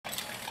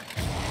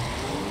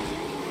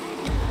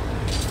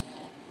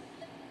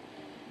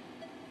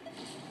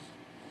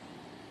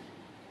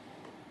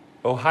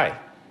Oh, hi.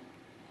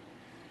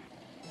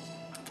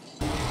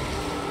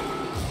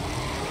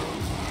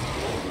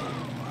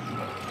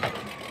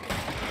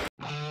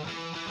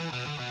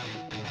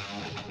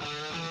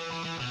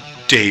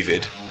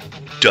 David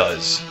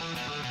does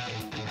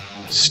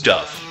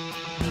stuff.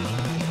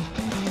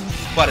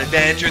 What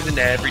adventures in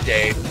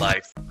everyday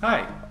life.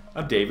 Hi,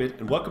 I'm David,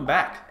 and welcome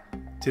back.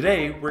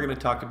 Today, we're going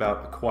to talk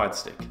about a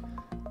Quadstick.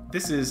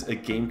 This is a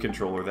game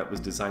controller that was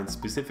designed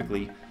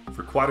specifically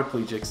for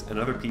quadriplegics and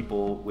other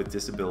people with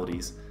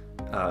disabilities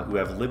who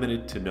have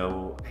limited to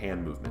no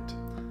hand movement.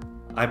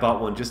 I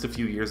bought one just a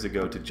few years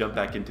ago to jump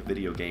back into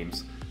video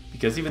games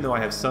because even though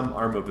I have some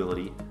arm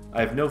mobility,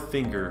 I have no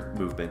finger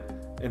movement,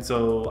 and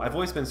so I've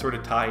always been sort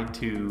of tied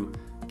to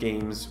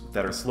games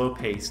that are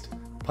slow-paced,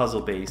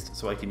 puzzle-based,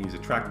 so I can use a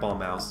trackball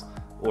mouse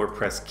or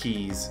press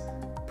keys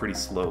pretty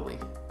slowly.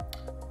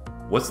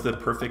 What's the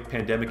perfect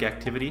pandemic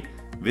activity?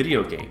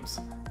 Video games.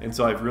 And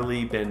so I've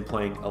really been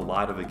playing a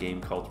lot of a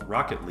game called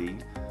Rocket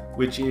League,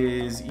 which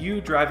is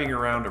you driving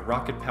around a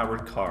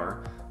rocket-powered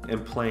car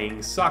and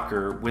playing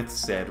soccer with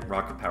said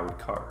rocket-powered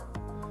car.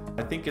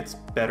 I think it's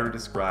better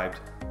described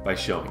by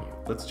showing you.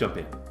 Let's jump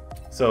in.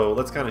 So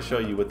let's kind of show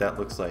you what that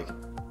looks like.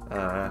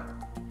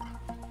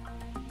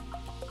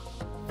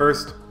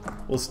 First,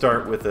 we'll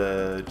start with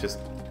a just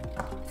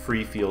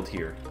free field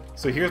here.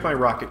 So here's my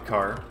rocket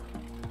car.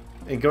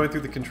 And going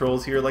through the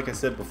controls here, like I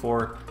said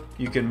before,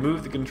 you can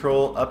move the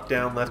control up,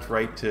 down, left,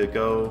 right to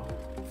go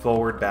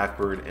forward,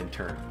 backward, and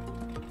turn.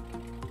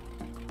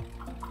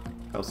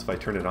 Helps if I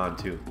turn it on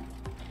too.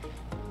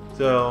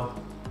 So,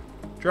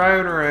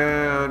 driving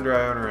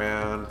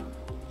around.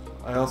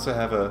 I also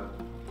have a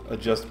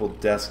adjustable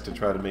desk to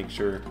try to make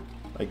sure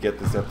I get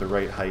this at the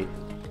right height.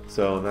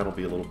 So that'll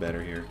be a little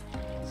better here.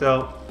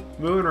 So,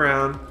 moving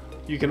around,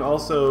 you can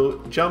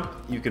also jump,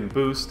 you can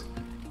boost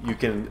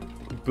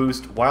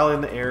while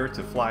in the air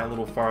to fly a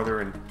little farther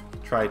and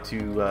try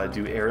to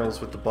do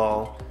aerials with the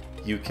ball.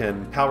 You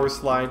can power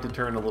slide to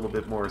turn a little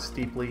bit more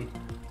steeply,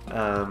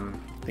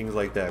 things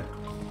like that.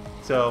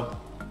 So,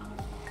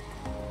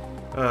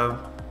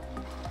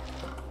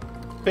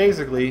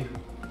 basically,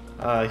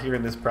 here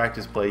in this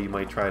practice play, you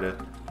might try to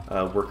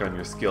work on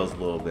your skills a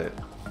little bit.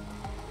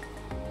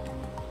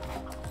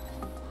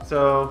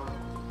 So,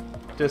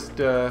 just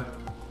to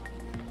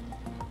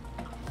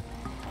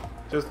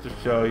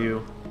show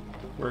you,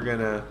 we're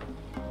gonna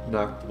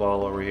knock the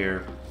ball over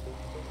here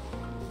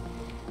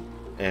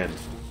and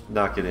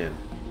knock it in,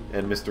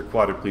 and Mr.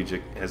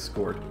 Quadriplegic has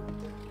scored.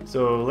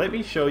 So let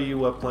me show you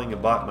what playing a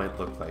bot might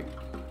look like.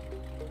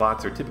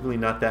 Bots are typically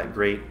not that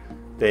great.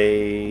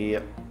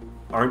 They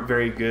aren't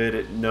very good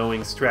at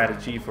knowing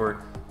strategy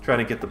for trying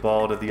to get the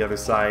ball to the other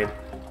side,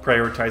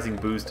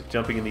 prioritizing boost,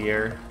 jumping in the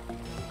air.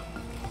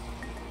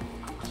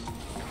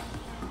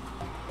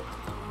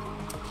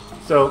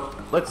 So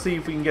let's see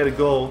if we can get a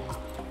goal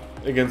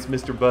against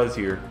Mr. Buzz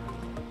here.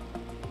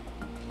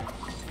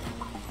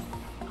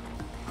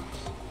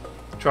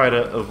 Try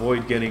to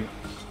avoid getting,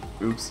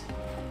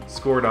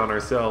 scored on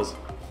ourselves.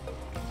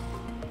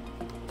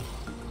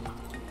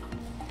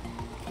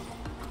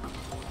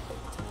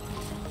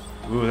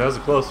 Ooh, that was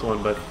a close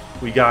one, but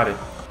we got it.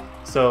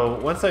 So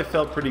once I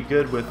felt pretty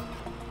good with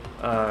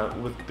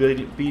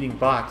beating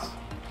bots,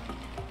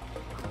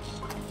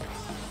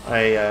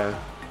 I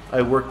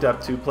worked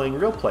up to playing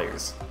real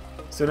players.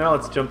 So now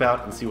let's jump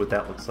out and see what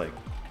that looks like.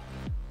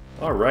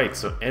 Alright,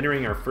 so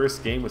entering our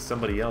first game with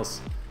somebody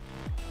else.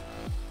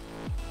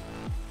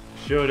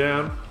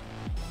 Showdown.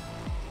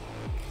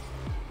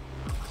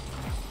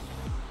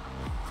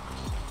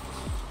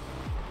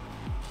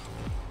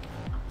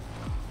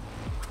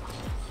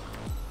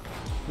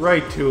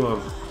 Right to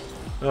him.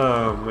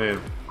 Oh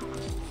man.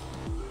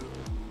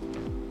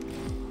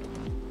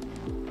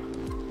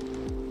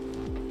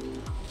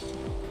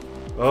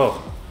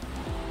 Oh.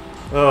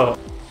 Oh.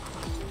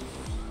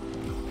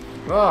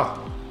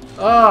 Oh.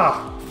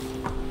 Ah.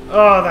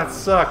 Oh, that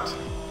sucked.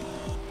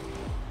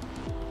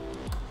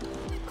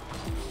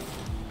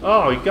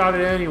 Oh, he got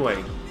it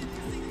anyway.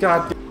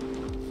 God damn.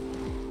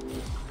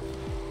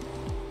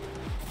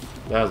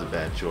 That was a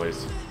bad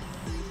choice.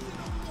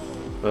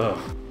 Ugh.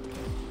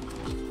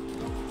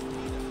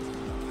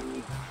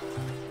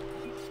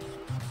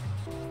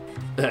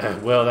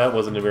 Well, that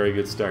wasn't a very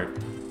good start.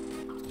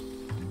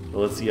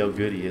 Well, let's see how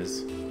good he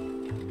is.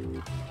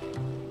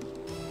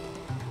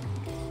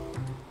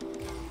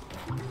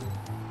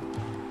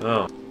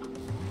 Oh.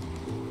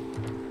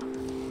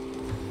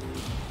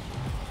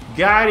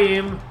 Got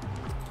him!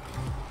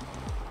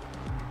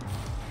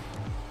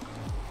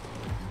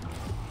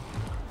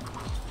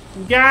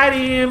 Got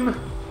him!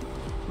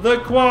 The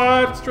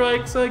quad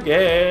strikes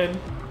again!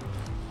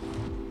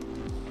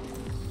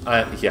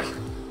 Yeah.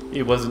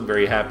 He wasn't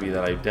very happy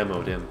that I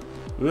demoed him.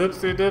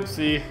 Whoopsie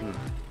doopsie.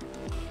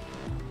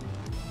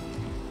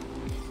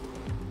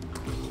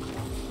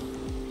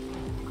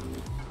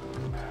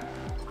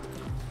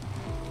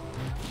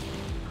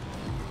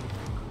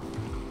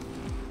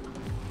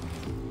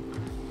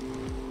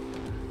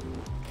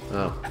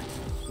 Oh.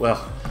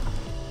 Well,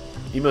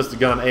 he must have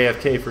gone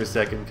AFK for a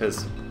second,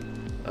 because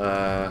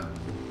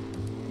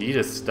He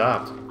just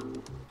stopped.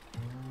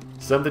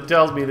 Something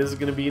tells me this is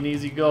going to be an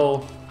easy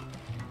goal.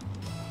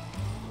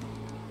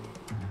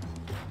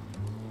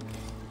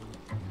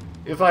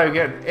 If I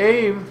get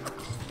aim...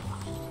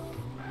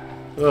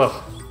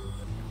 Ugh.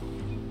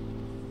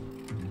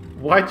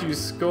 Why'd you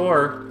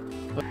score?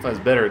 If I was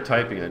better at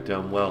typing, I'd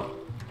done well.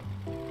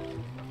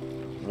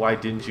 Why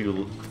didn't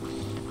you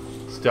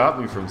stop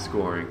me from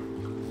scoring?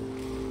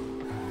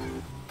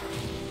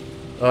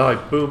 Oh,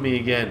 he boomed me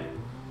again.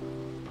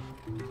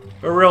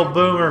 A real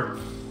boomer.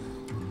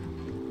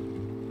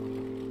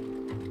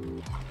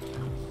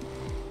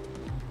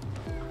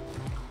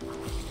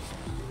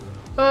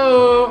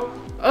 Oh!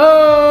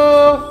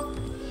 Oh!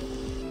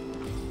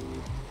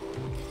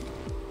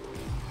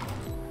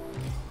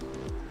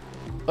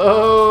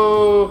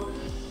 Oh!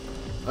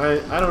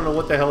 I don't know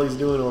what the hell he's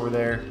doing over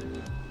there.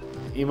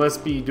 He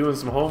must be doing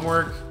some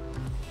homework.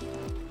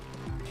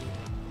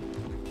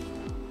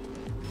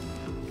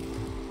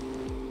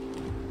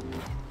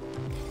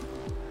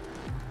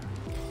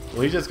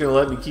 Well, he's just gonna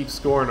let me keep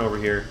scoring over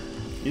here.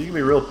 He's gonna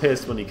be real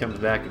pissed when he comes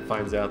back and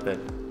finds out that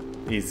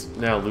he's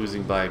now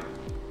losing by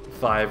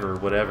 5 or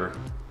whatever.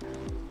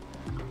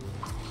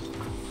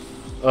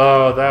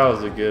 Oh, that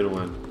was a good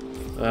one.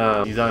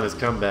 He's on his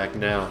comeback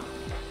now.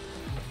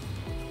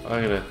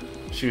 I'm gonna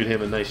shoot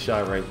him a nice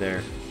shot right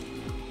there.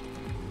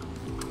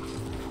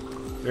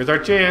 There's our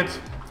chance.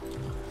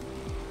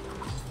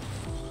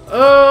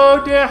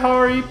 Oh,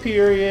 Dehari,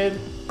 period.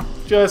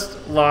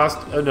 Just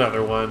lost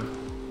another one.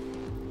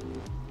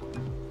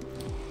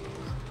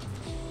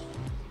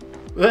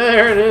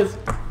 There it is.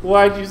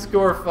 Why'd you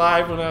score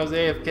 5 when I was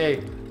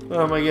AFK?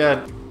 Oh my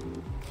god.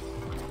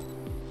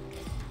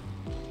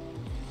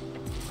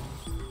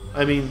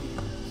 I mean,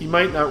 he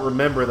might not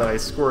remember that I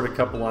scored a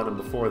couple on him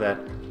before that.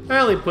 I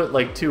only put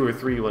like 2 or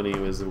 3 when he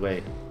was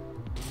away.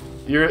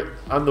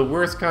 I'm the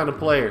worst kind of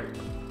player.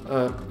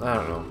 I don't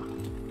know.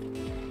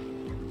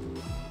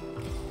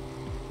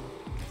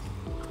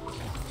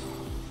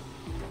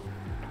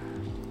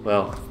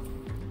 Well,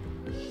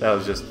 that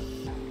was just...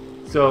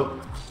 So,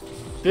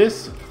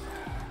 this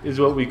is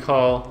what we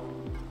call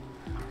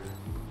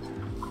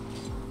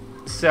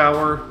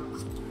sour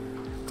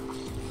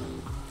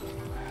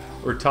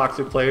or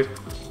toxic players.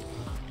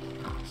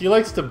 He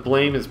likes to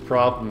blame his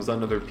problems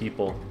on other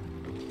people.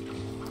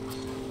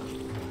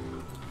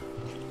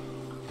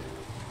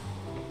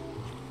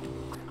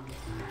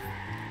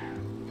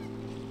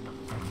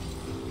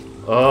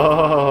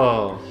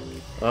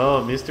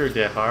 Oh, Mr.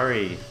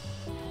 Dehari.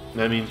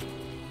 I mean,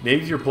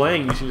 maybe if you're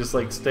playing, you should just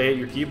like stay at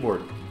your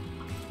keyboard.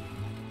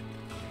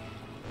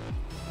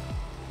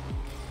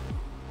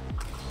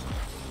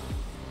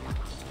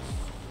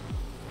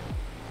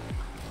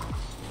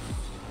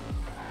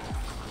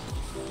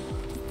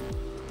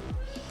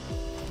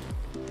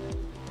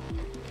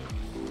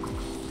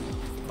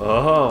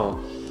 Oh,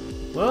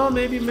 well,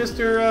 maybe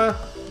Mr.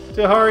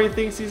 Dehari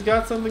thinks he's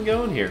got something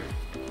going here.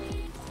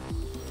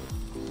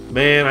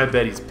 Man, I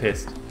bet he's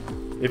pissed.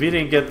 If he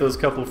didn't get those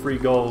couple free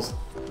goals,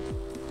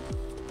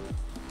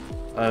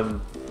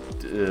 I'm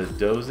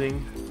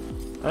dozing.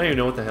 I don't even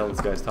know what the hell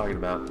this guy's talking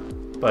about.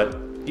 But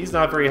he's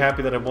not very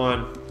happy that I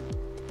won.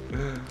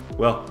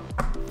 Well,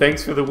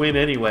 thanks for the win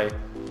anyway.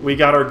 We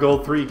got our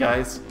goal 3,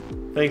 guys.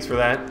 Thanks for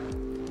that.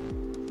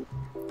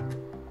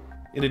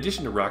 In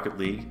addition to Rocket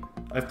League,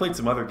 I've played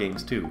some other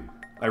games too.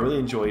 I really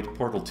enjoyed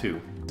Portal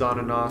 2. It's on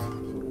and off.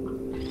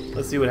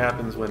 Let's see what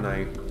happens when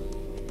I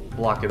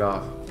block it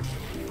off.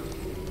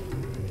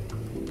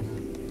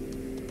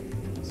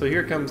 So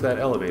here comes that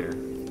elevator.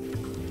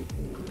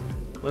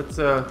 Let's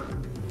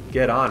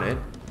get on it.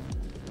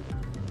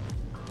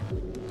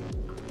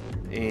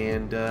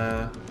 And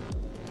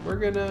we're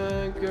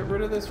gonna get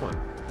rid of this one.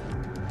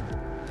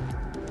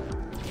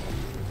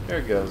 There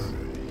it goes.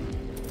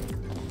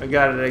 I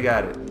got it, I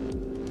got it.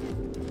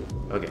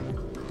 Okay,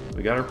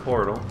 we got our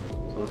portal.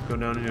 So let's go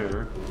down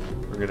here.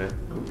 We're gonna...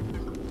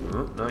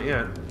 Oh, not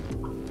yet.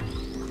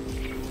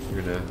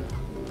 We're gonna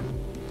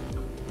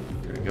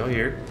go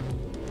here.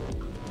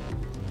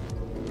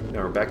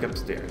 Now we're back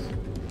upstairs.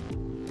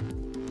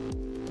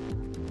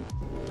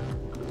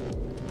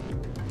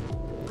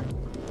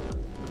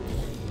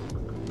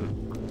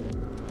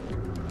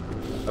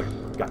 Okay,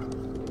 got it.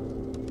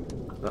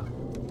 Oh.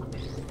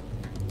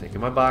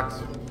 Taking my box.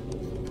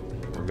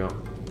 We're going.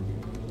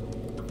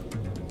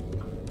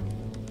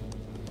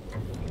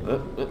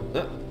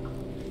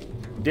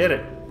 Did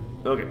it.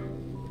 Okay.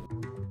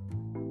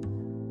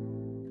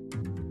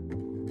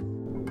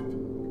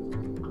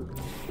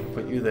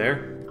 Put you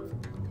there.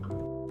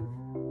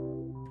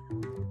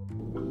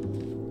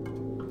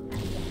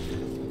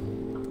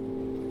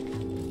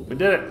 We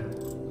did it.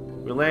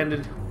 We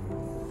landed.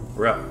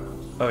 We're up.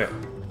 Okay.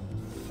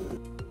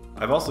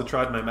 I've also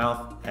tried my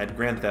mouth at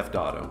Grand Theft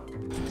Auto.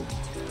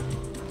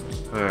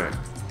 Alright.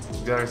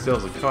 We got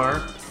ourselves a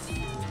car.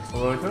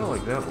 Although I kind of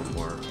like that one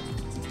more.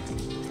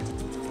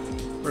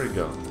 Where'd it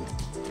go?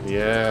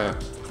 Yeah.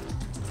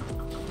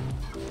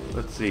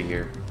 Let's see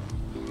here.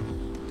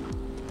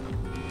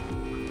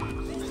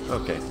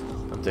 Okay.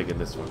 I'm taking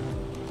this one.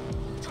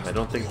 I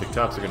don't think the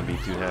cops are going to be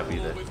too happy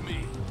that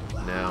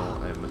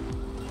now I'm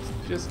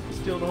just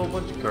stealing a whole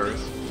bunch of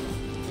cars.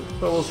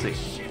 But we'll see.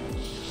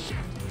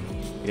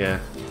 Yeah.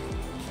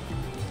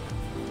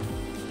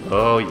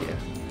 Oh yeah.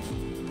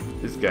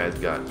 This guy's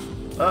got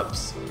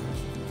ups.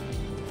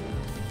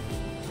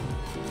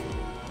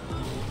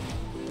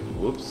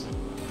 Whoops.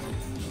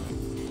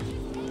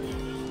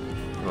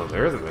 Oh,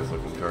 there's a nice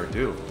looking car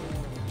too.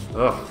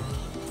 Ugh.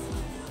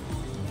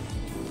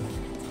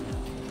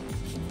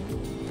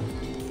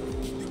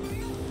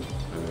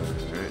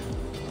 Alright.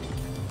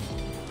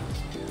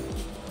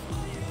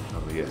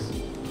 Oh yes.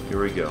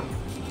 Here we go.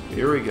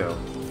 Here we go.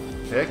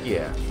 Heck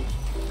yeah.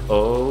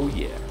 Oh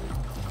yeah.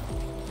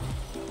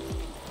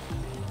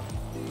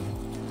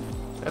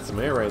 That's some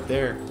air right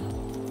there.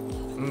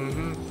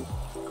 Mm-hmm.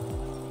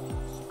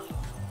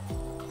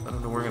 I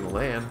don't know where I'm gonna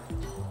land.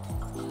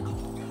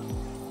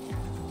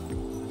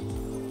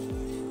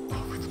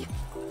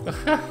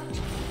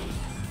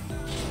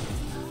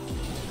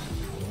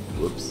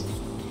 Whoops.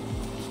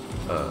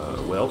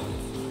 Well.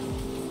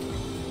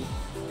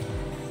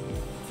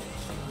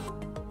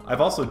 I've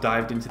also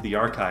dived into the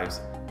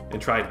archives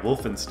and tried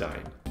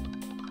Wolfenstein.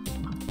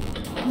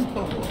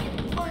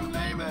 Oh, I'm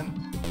Layman.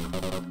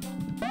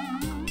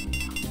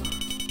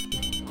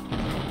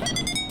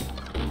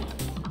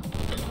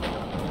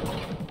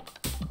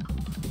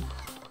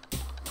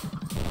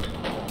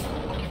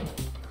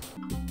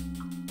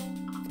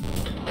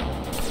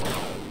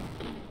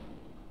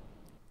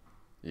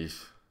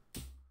 Eesh.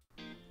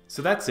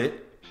 So that's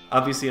it.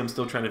 Obviously, I'm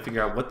still trying to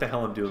figure out what the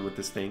hell I'm doing with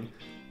this thing,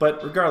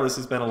 but regardless,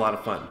 it's been a lot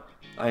of fun.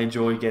 I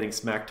enjoy getting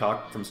smack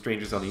talk from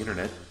strangers on the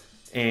internet,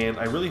 and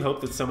I really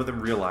hope that some of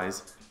them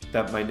realize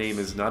that my name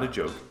is not a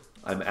joke.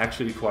 I'm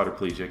actually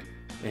quadriplegic,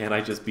 and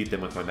I just beat them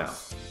with my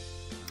mouth.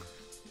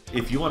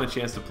 If you want a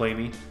chance to play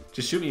me,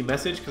 just shoot me a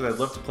message because I'd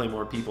love to play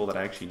more people that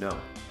I actually know.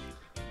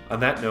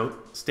 On that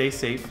note, stay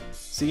safe,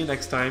 see you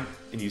next time,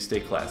 and you stay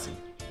classy.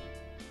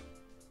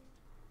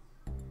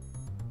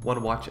 Want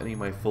to watch any of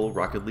my full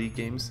Rocket League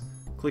games?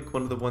 Click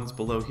one of the ones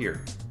below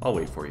here. I'll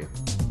wait for you.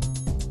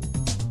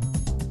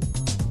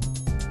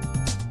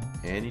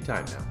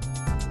 Anytime now.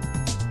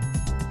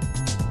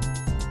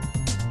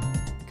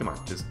 Come on,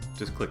 just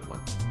click one.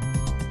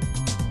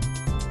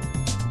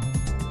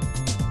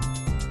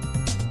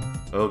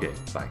 Okay,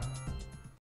 bye.